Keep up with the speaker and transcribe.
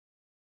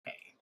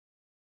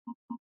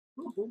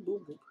boop,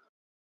 boop, boop.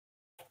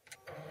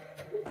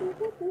 Boop, boop,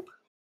 boop, boop.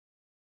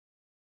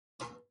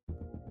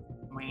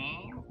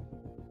 Meow.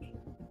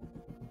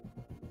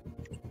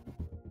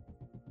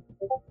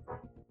 Boop,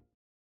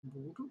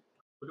 boop,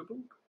 boop, boop,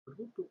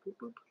 boop, boop, boop,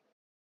 boop.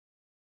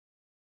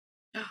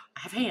 I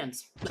have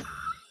hands.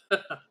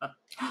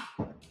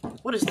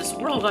 What is this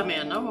world I'm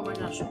in? Oh my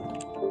gosh. It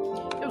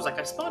was like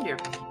I spawned here.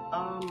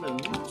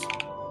 Moons.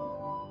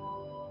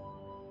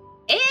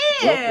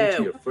 Welcome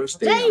to your Ew! first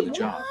day on the Day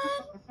job. one?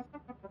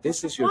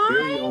 This is your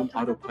very own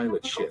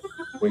autopilot ship,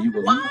 where you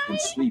will eat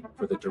and sleep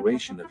for the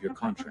duration of your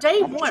contract.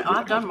 Day one. Oh,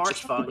 I've done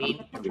March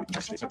Foggy. I don't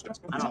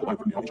like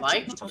to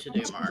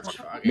do March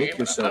Foggy. Make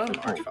yourself but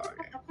at I've done home. March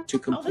Foggy. To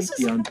complete this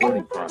the is-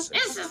 onboarding This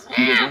process, is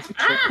you will want to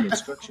check the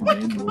instruction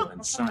manual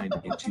and sign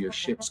into your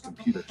ship's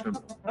computer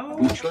terminal.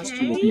 We trust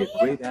you will be a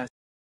great asset.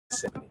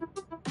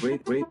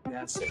 Great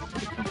asset to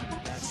the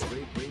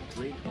company.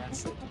 Great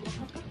asset to the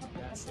company.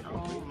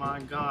 Oh my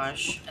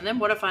gosh. And then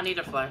what if I need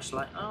a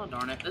flashlight? Oh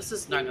darn it. This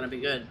is not gonna be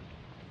good.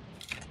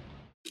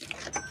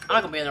 I'm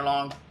not gonna be in there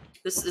long.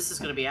 This is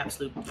gonna be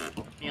absolute,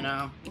 you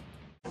know.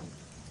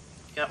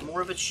 Got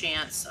more of a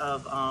chance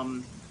of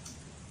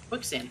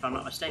quicksand if I'm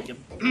not mistaken.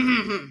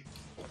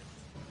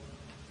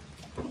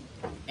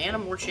 And a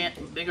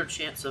bigger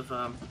chance of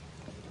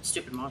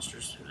stupid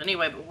monsters.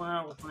 Anyway, but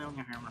well.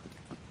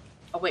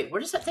 Oh wait, where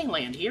does that thing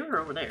land? Here or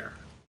over there?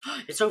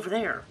 It's over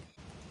there.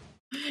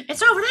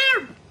 It's over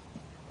there.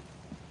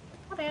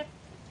 My bad.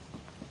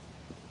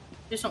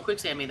 Please don't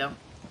quicksand me though.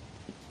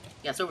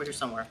 Yeah, it's over here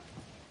somewhere.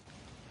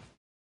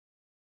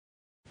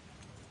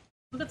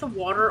 Look at the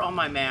water on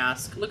my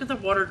mask. Look at the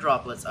water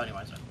droplets. Oh,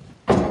 anyway, sorry.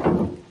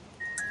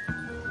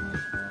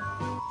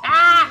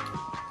 Ah!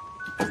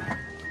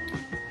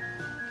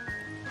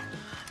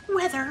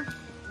 Weather.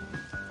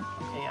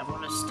 Okay, I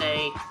want to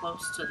stay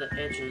close to the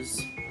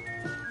edges.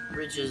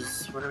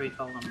 Ridges, whatever you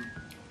call them.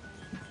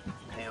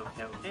 Okay.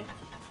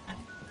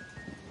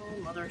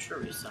 Oh, Mother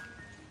Teresa.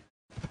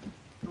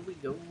 Here we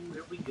go.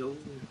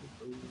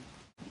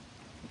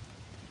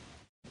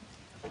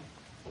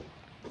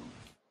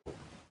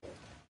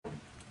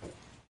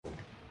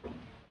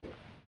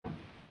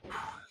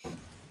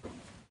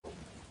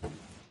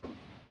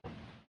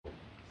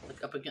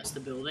 Like up against the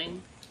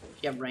building.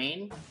 You have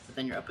rain, but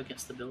then you're up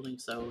against the building,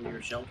 so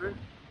you're sheltered.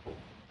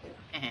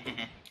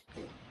 I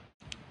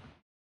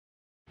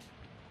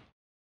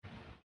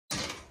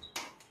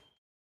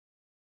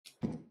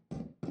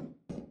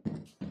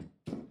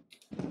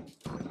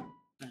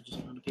just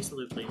found a piece of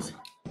loot, please.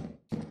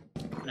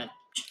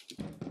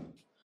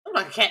 Oh,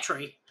 like a cat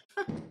tree.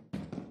 Come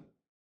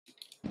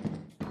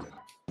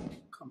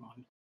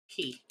on.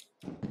 Key.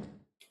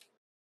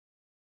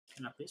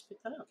 Can I please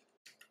pick that up?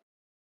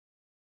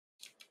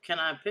 Can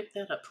I pick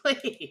that up,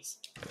 please?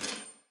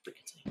 We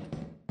can see.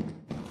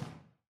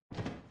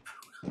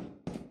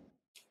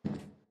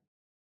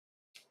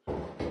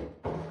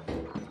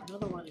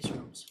 Another one of these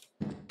rooms.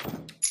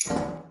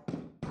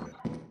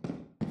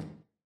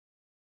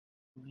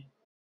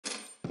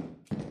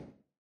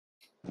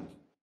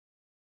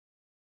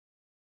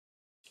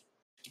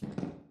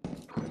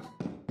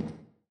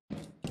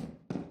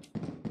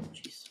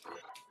 Jeez.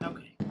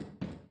 Okay.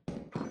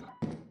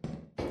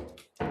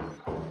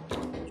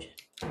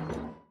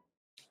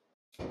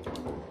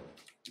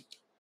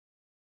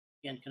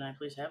 Again, can I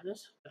please have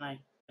this? Can I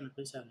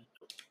please have it?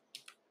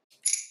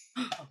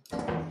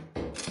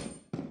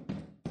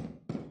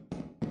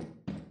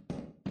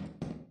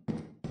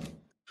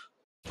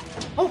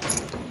 Oh!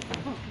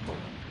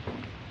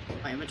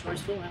 My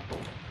inventory's full now.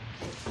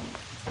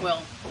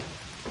 Well,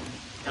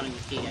 counting the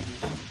key, I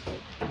guess.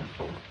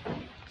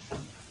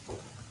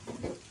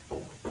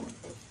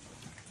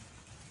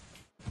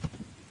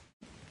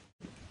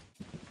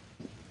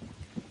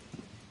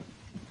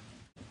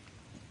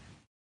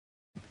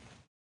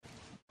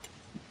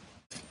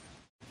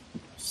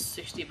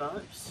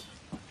 $60.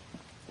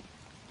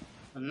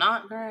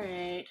 Not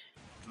great.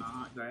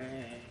 Not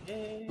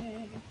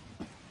great.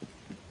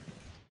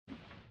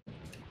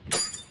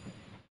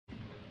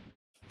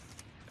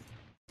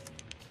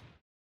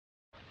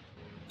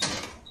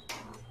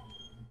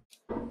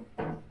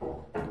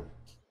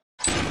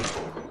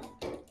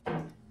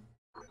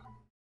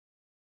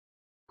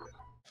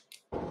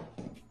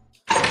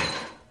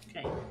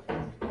 Okay.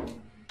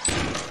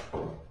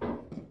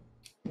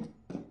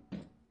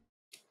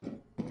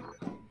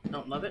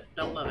 Don't love it?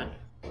 Don't love it.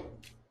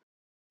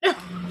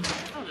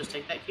 I'll just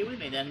take that key with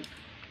me then.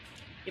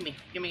 Gimme.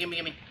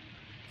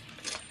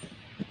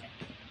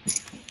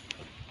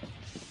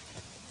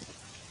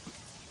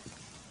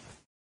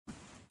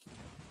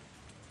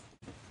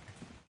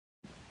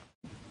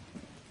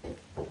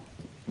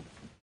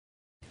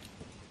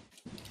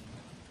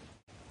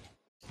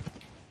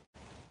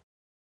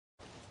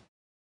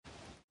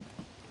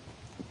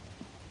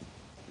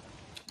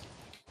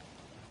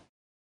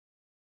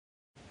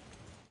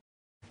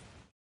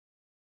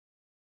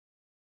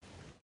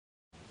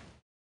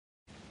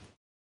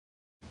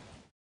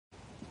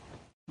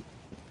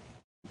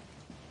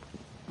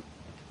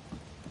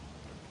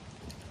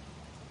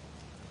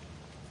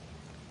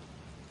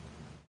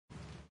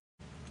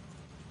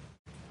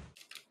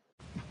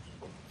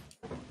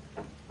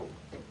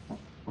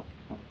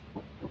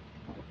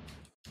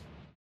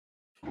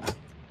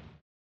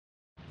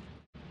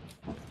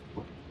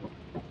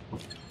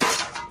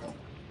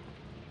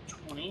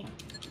 20.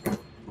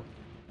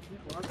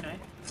 24, okay.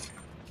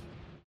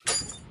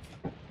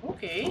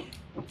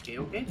 Okay.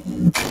 Okay.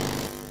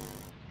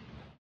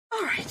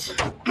 Alright.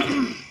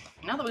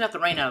 Now that we got the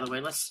rain out of the way,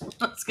 let's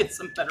get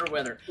some better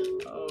weather.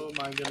 Oh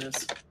my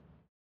goodness.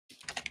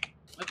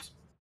 Oops.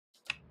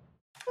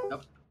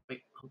 Oh,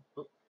 wait.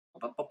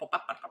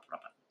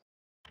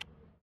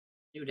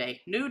 New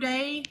day. New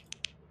day.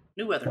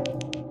 New weather.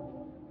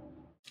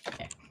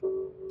 Okay.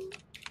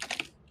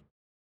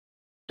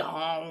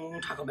 Dong,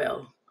 Taco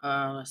Bell.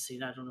 Let's see.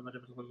 I don't know what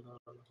it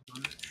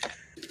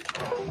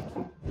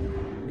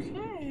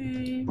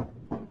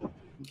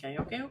Okay.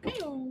 Okay.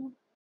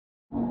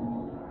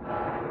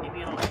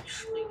 Maybe it'll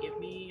actually give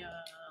me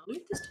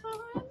loot this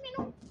time, you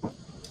know?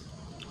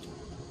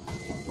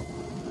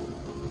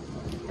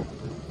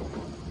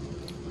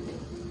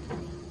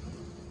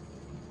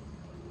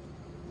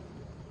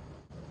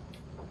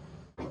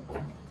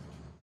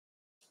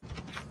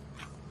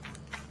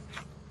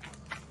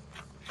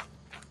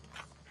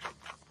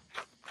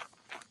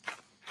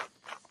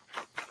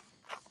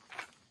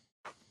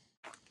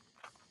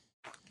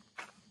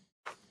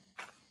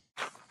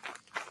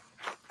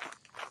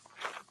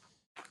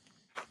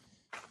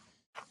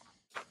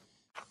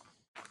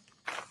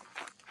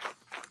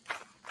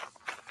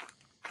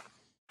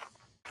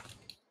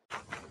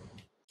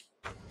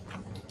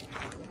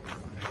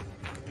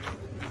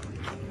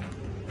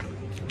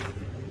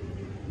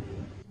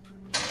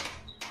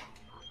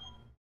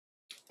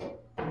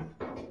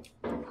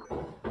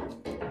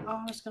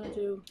 I was gonna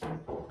do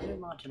a new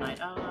mod tonight.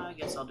 I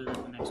guess I'll do that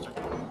the next time.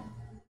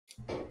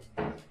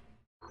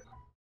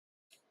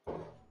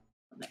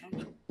 The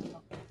actual-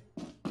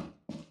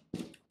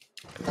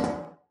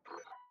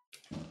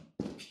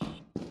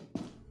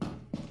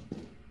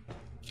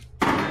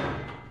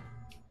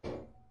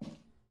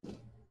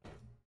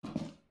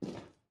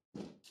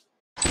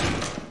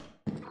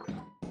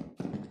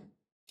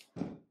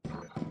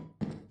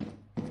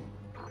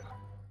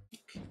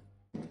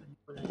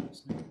 What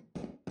is it?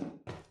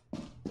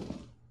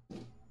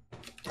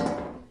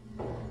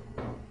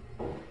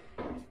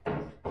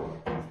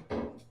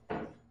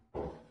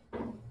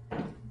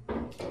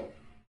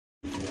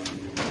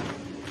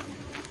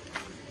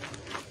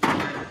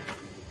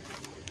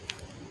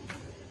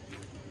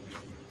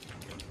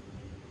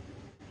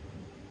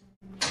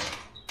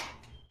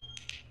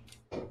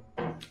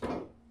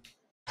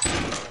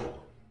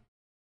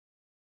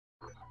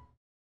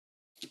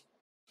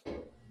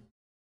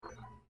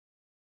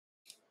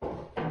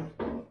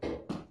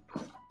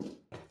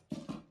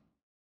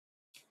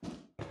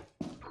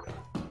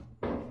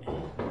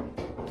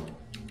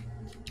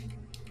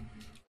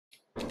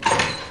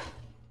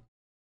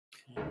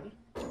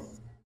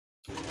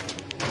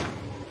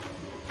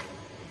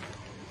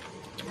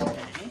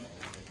 Okay.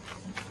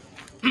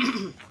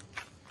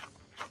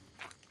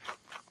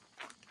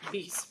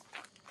 Bees.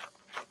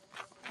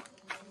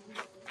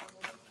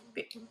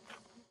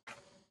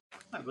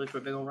 I really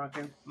put a big old rock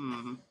here.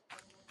 Mm-hmm.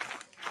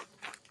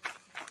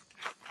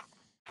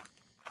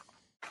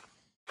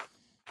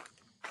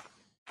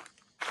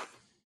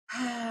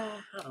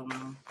 I don't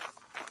know.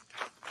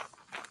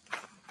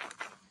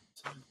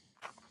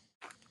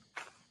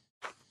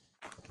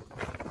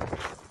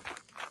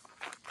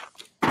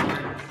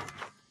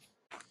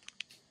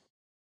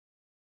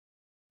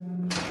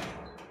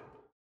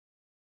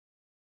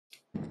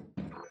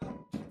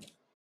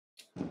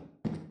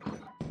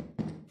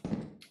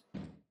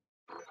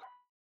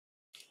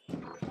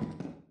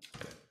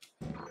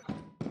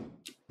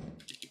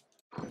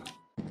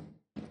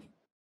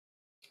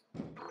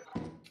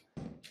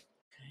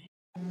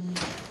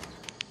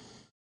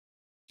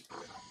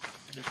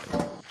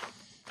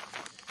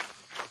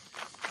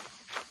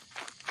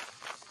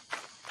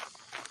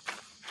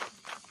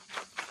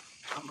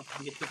 I'm not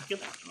gonna get to the kill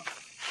after all.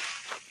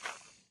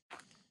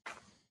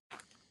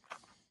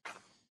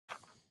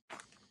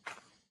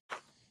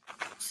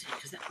 See,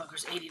 because that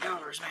fucker's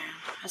 $80, man.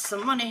 That's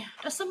some money.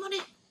 That's some money.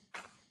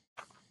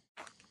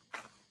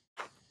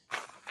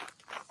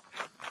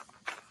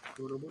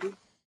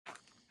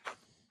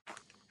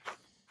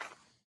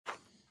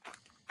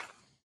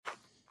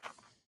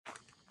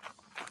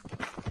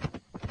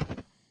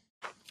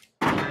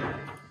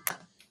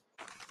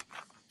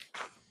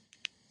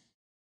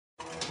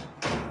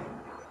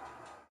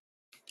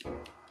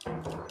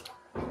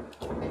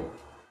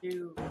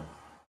 You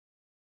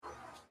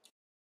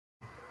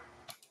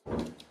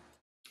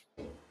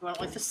don't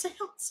like the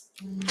sounds?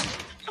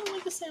 I don't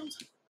like the sounds.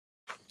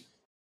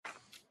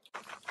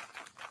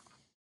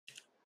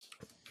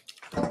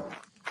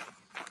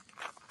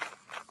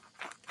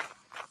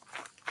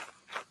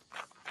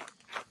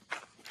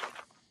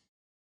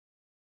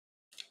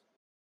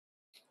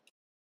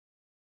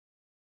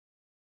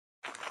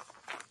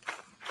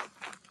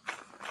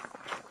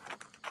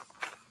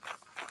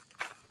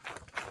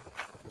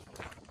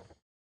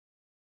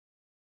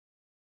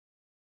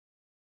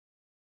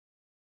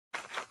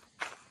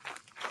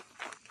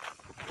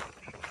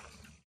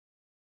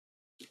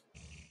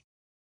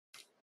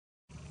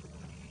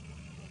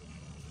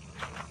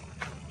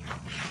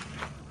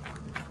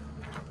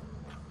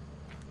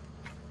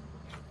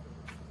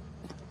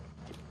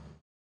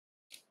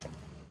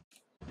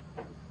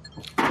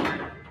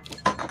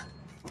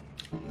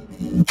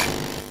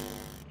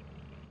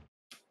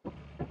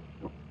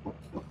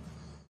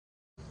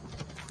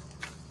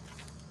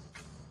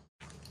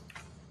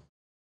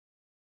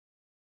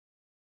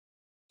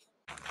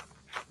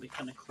 Be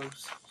kind of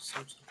close. So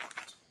close.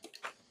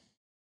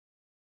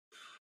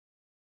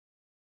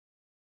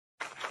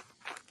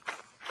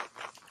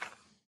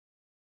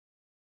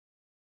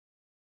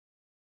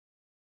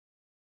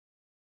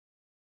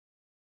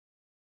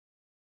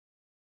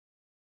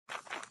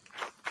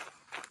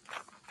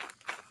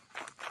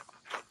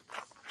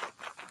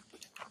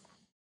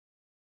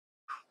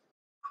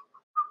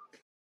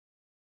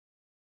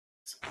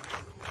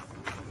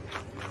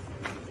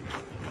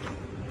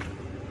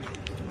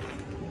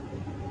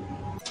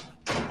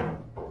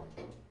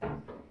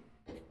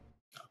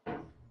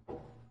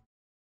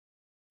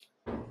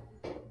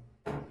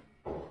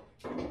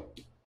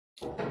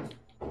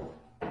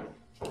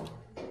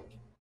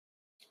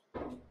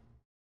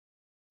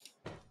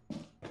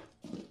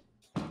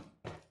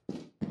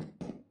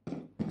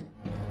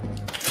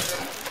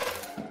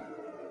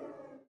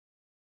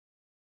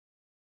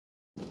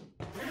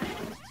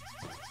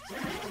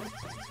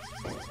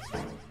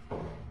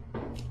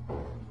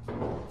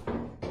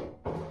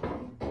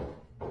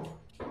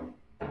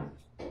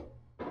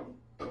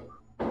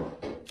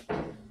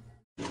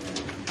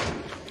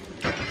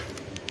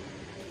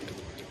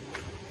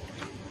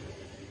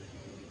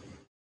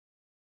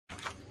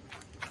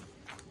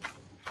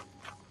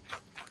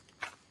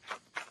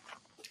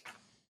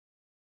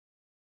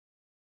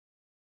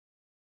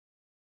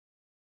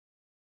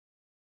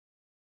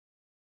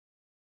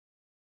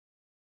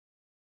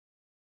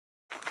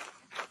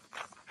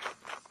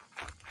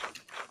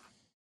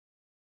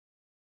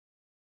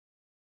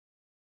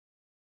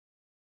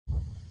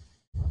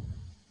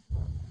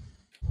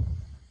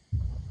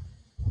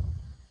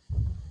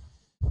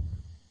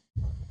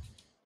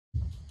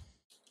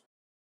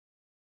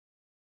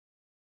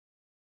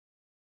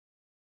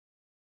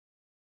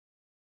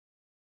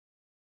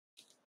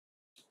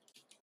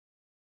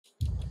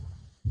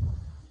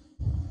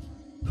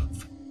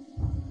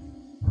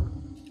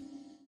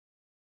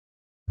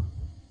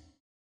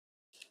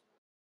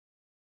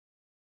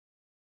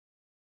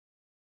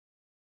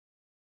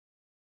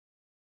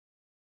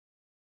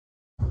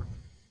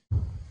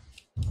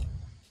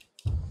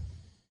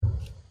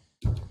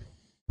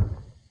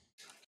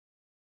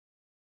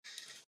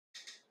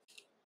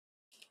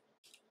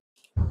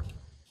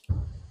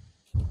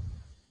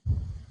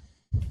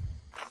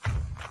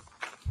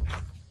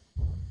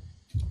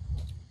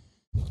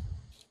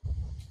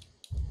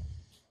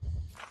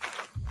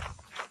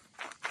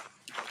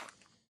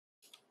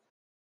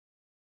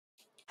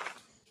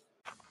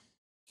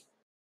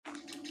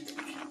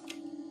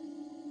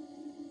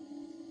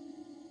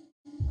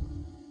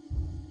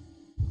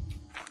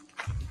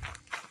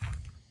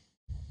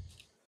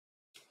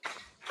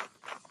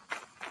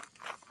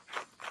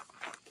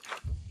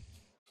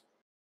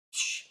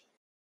 Shh.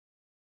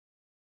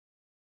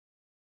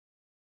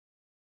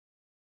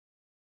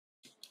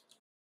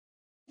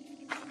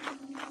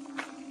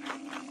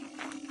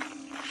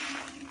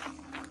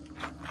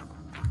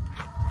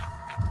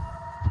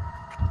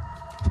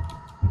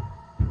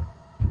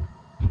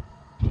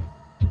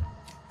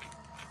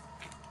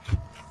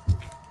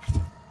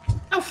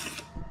 Oh.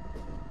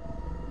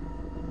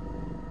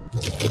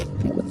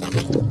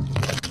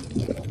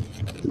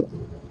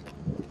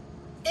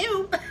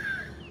 Ew.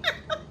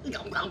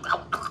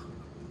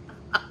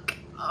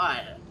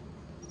 God.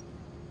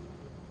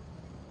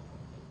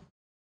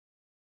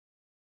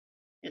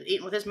 He's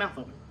eating with his mouth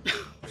open.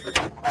 Oh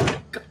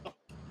my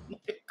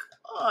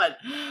God.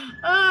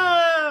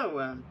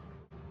 Oh.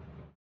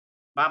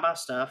 Bye-bye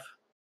stuff.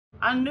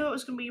 I knew it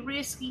was going to be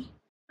risky.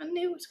 I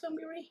knew it was going to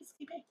be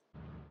risky, babe.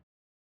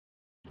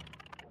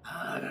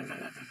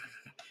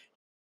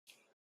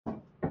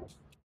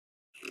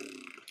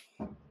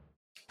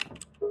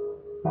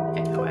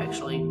 Okay, oh,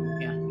 actually,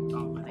 yeah.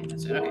 Oh, I think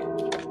that's it. Okay.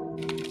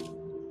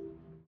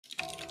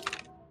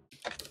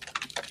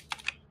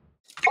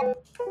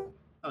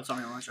 Oh, it's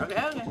on your lunch. Okay,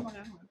 okay,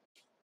 okay.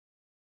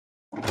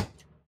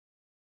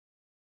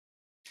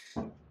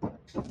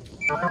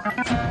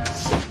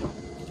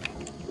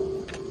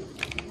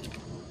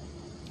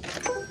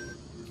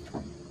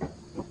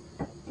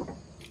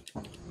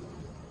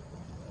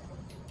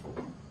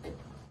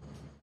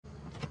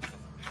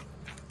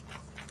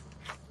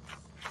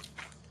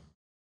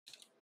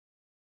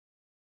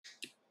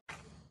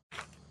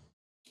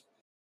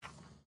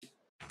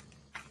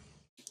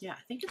 Yeah,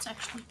 I think it's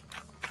actually,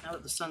 now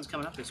that the sun's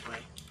coming up this way,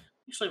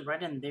 actually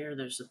right in there,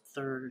 there's a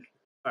third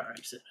fire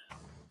exit.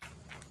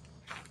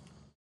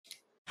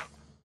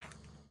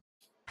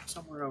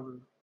 Somewhere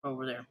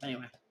over there.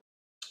 Anyway.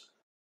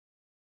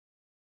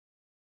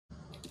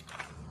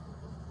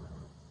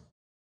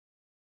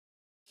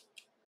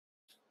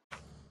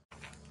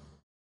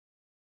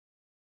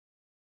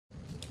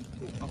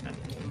 Okay.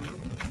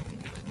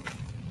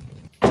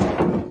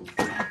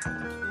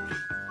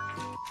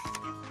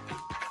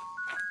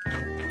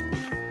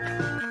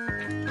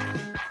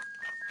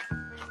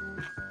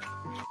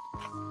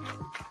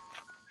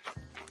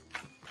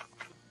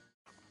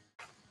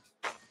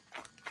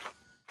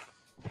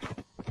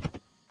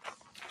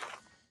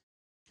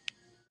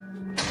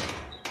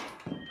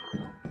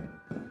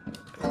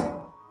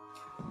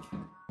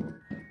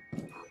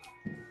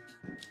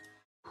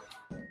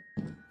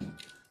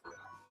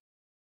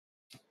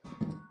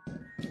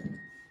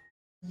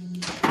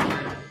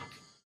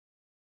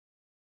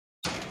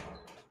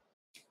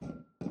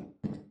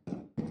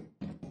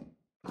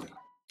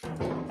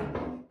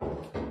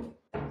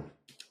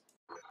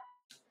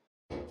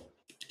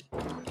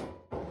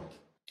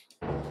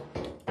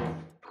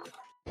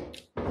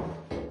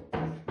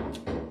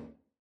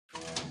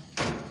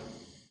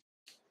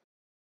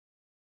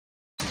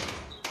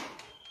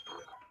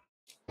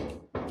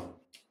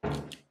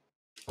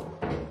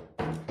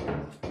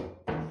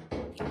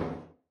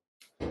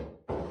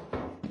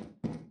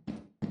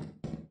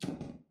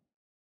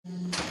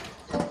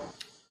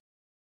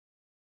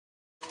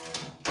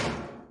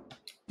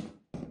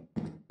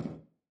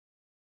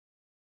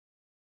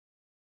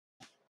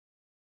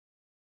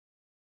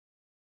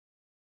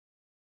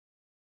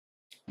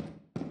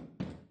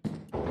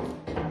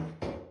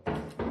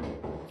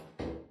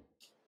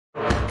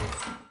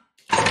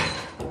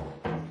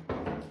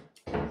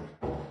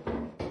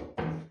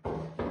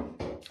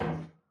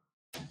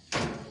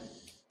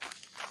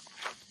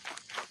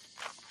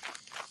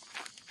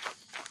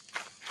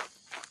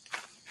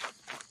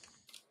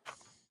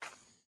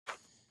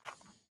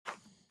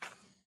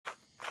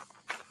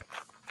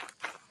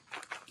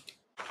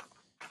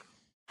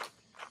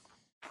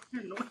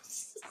 Your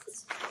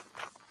noises.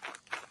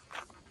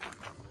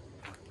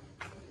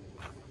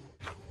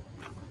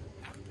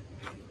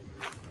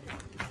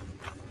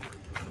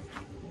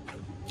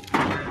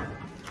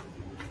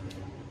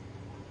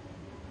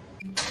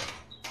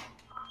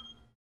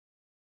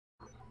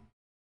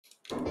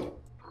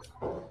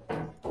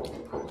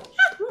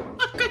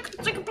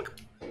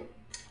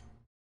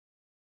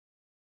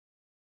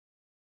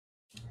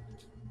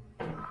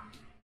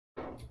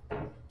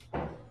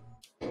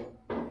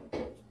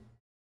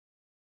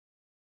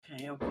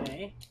 Okay,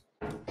 okay.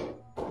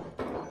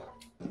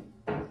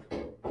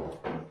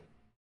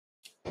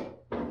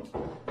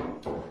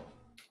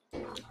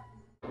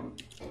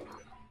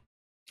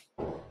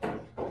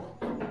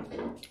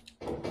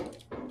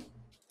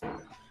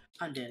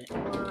 I did it.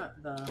 What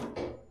the?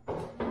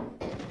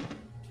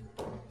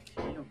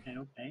 Okay, okay,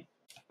 okay.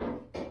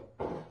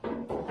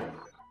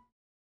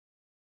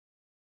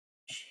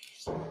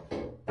 Jeez.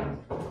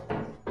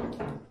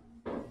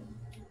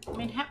 I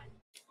mean, how?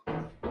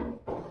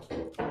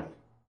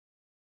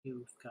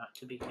 You've got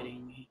to be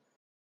kidding me.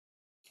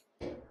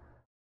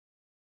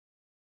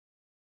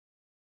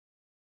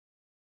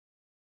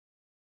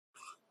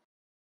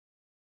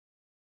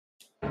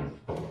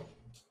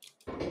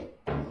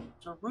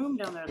 There's a room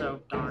down there, though.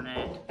 Darn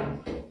it.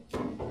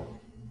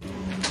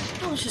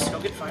 Oh, let's just go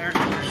get fired.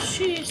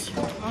 Jeez.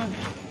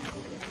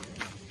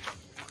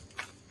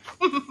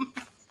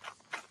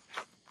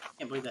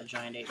 Can't believe that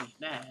giant ate me.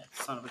 That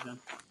son of a gun.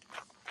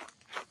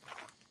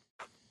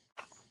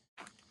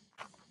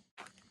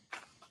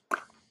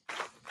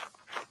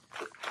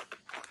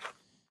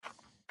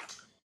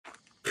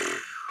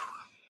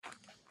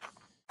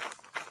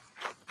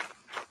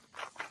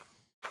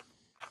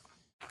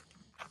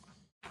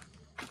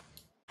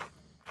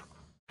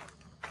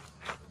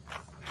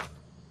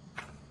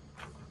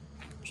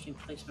 Interesting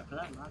placement for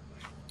that rock.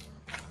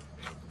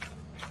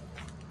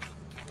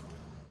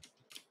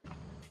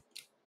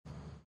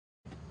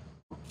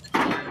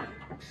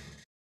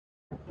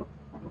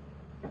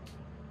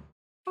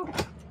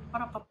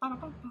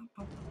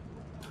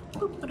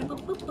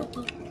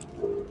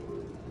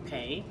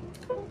 Okay.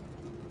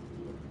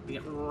 We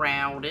get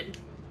routed.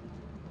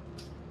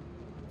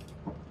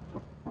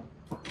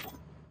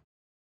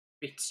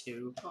 Me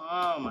too.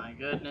 Oh my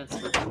goodness.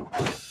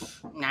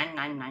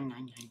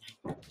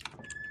 9999999.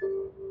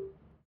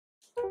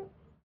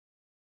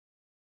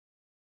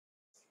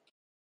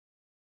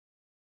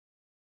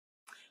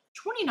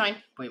 29.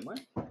 Wait, what?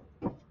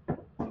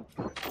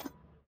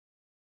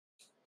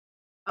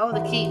 Oh,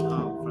 the key.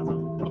 Oh, for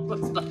the.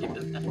 It's not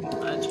even that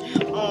much.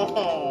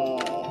 Oh.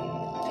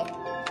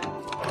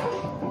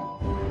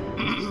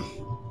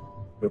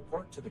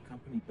 Report to the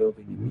company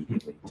building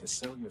immediately to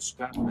sell your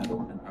scrap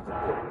metal and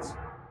other goods.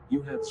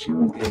 You have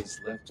 0 days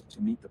left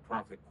to meet the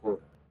profit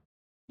quota.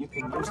 You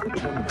can use the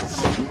terminal to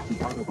route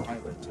the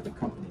autopilot to the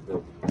company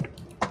building.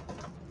 I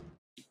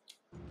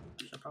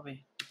should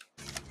probably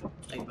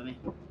stay with me.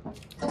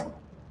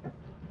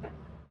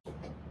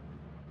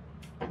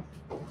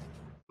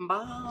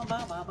 Ba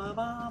ba ba ba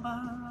ba ba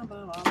ba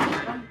ba ba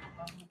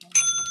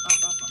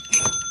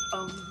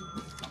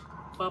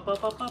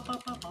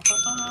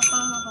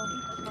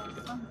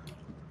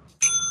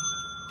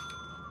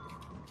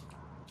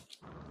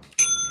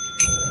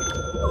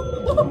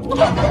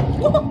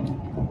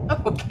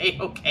Okay,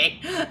 okay.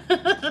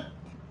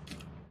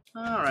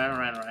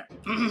 Alright.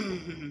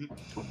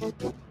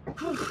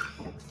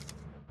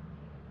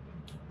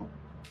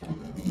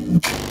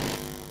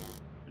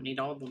 I need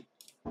all the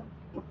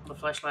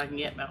flashlight I can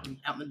get out in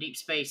the deep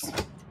space.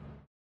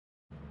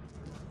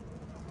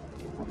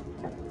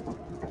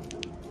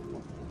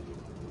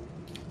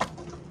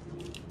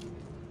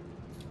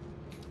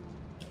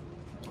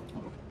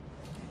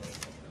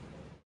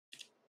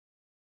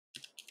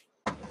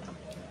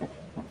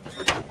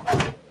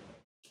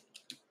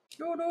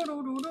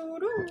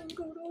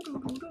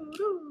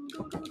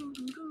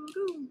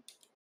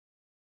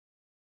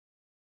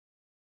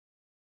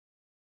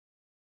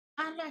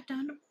 I like to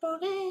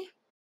bully.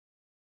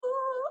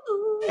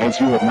 As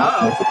you have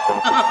not met the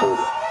profit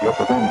quota, your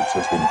performance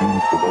has been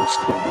deemed below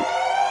standard.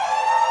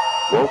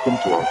 Welcome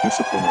to our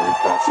disciplinary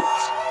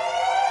process.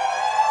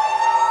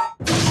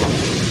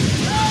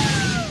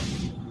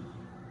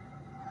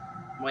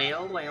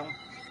 Well, well.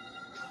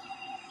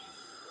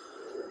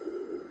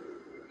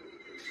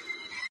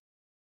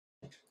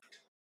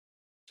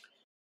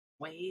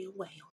 Well, well.